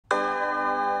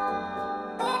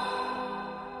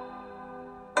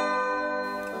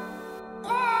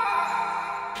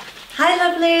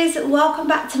lovelies, welcome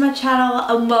back to my channel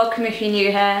and welcome if you're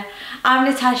new here. I'm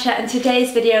Natasha and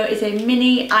today's video is a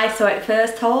mini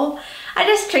ISawitFirst haul. I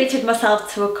just treated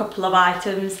myself to a couple of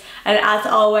items and as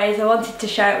always I wanted to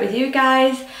share it with you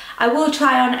guys. I will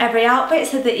try on every outfit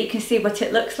so that you can see what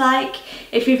it looks like.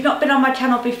 If you've not been on my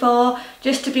channel before,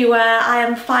 just to be aware, I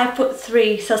am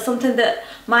 5'3", so something that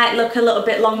might look a little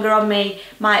bit longer on me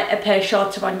might appear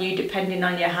shorter on you depending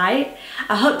on your height.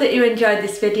 I hope that you enjoyed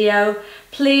this video.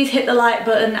 Please hit the like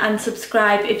button and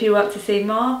subscribe if you want to see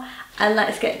more, and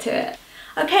let's get to it.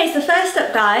 Okay, so first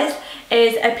up guys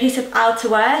is a piece of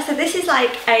outerwear. So this is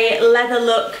like a leather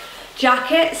look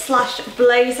jacket slash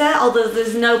blazer, although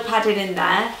there's no padding in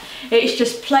there. It's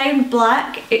just plain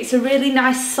black. It's a really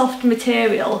nice soft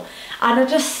material and I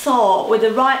just thought with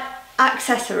the right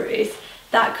accessories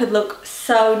that could look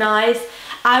so nice.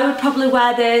 I would probably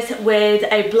wear this with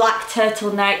a black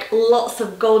turtleneck, lots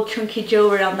of gold chunky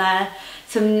jewellery on there,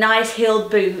 some nice heeled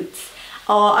boots,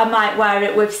 or I might wear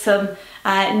it with some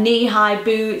knee-high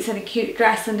boots and a cute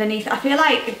dress underneath. I feel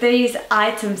like these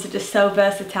items are just so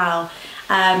versatile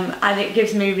and it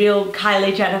gives me real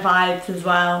Kylie Jenner vibes as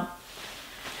well.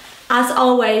 As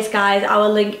always guys, I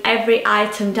will link every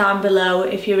item down below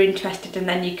if you're interested and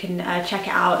then you can check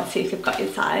it out and see if you've got your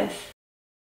size.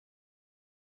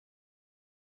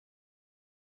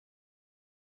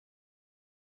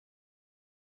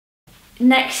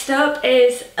 Next up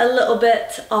is a little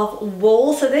bit of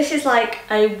wool. So this is like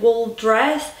a wool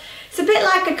dress. It's a bit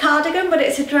like a cardigan, but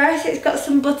it's a dress. It's got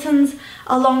some buttons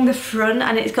along the front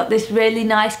and it's got this really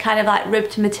nice kind of like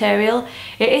ribbed material.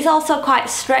 It is also quite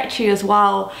stretchy as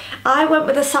well. I went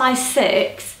with a size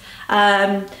 6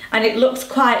 and it looks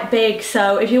quite big,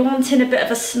 so if you're wanting a bit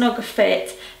of a snug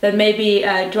fit then maybe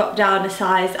drop down a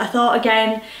size. I thought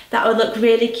again that would look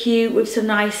really cute with some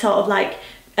nice sort of like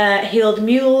heeled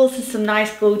mules and some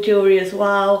nice gold jewellery as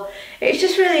well. It's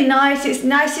just really nice. It's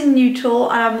nice and neutral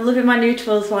and I'm loving my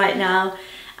neutrals right now.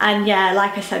 And yeah,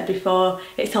 like I said before,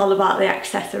 it's all about the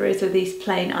accessories with these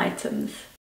plain items.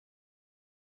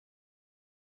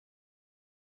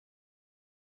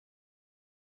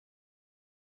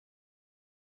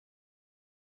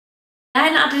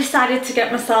 Then I decided to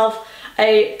get myself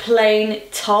a plain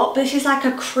top. This is like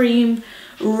a cream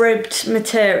ribbed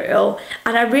material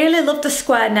and I really love the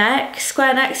square neck.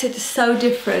 Square necks are just so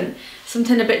different,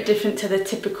 something a bit different to the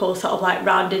typical sort of like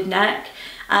rounded neck,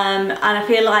 and I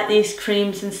feel like these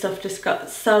creams and stuff just got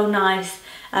so nice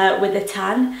with the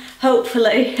tan.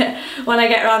 Hopefully when I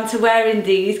get around to wearing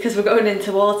these, because we're going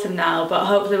into autumn now, but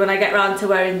hopefully when I get around to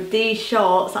wearing these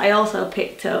shorts I also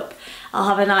picked up, I'll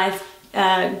have a nice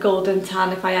golden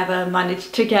tan if I ever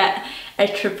manage to get a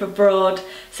trip abroad.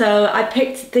 So I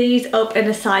picked these up in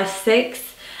a size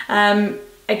 6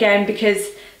 again because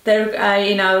they're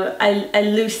you know a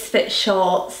loose fit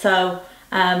short, so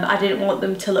I didn't want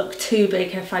them to look too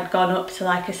big if I'd gone up to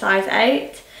like a size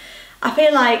 8. I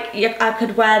feel like I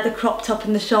could wear the crop top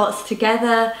and the shorts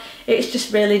together. It's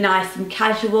just really nice and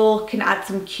casual. Can add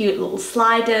some cute little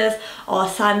sliders or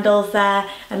sandals there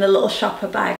and a little shopper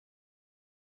bag.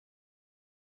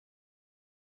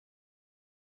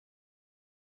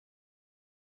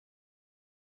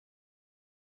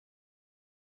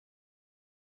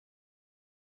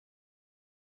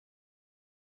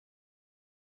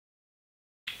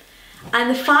 And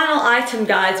the final item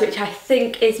guys, which I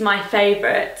think is my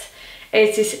favourite,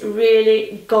 is this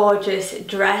really gorgeous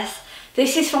dress.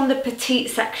 This is from the Petite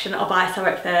section of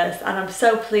ISawitFirst and I'm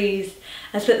so pleased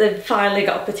that they've finally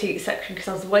got a Petite section because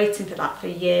I was waiting for that for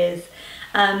years.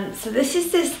 So this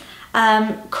is this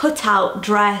cutout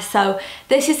dress. So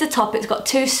this is the top, it's got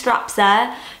 2 straps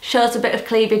there, shows a bit of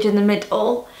cleavage in the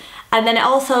middle, and then it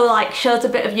also like shows a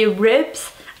bit of your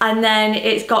ribs, and then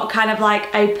it's got kind of like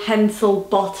a pencil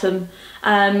bottom.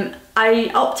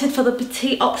 I opted for the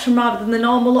petite option rather than the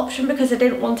normal option because I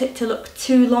didn't want it to look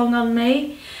too long on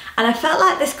me, and I felt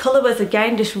like this colour was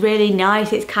again just really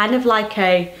nice. It's kind of like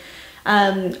a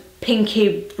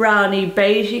pinky browny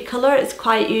beigey colour. It's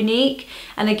quite unique,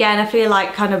 and again I feel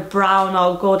like kind of brown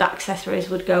or gold accessories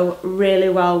would go really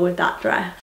well with that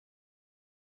dress.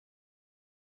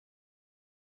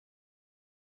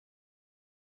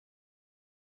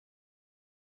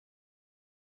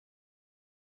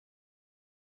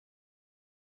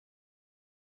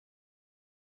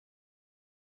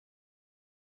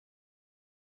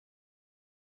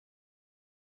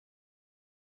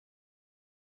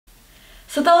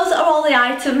 So those are all the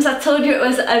items. I told you it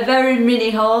was a very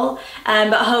mini haul,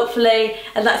 but hopefully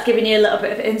that's given you a little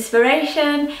bit of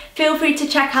inspiration. Feel free to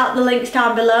check out the links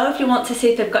down below if you want to see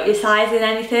if they've got your size in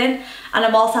anything, and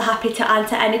I'm also happy to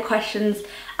answer any questions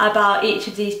about each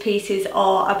of these pieces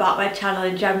or about my channel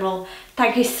in general.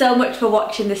 Thank you so much for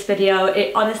watching this video.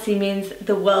 It honestly means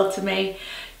the world to me.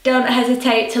 Don't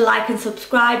hesitate to like and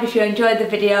subscribe if you enjoyed the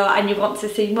video and you want to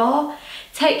see more.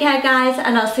 Take care guys,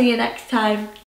 and I'll see you next time.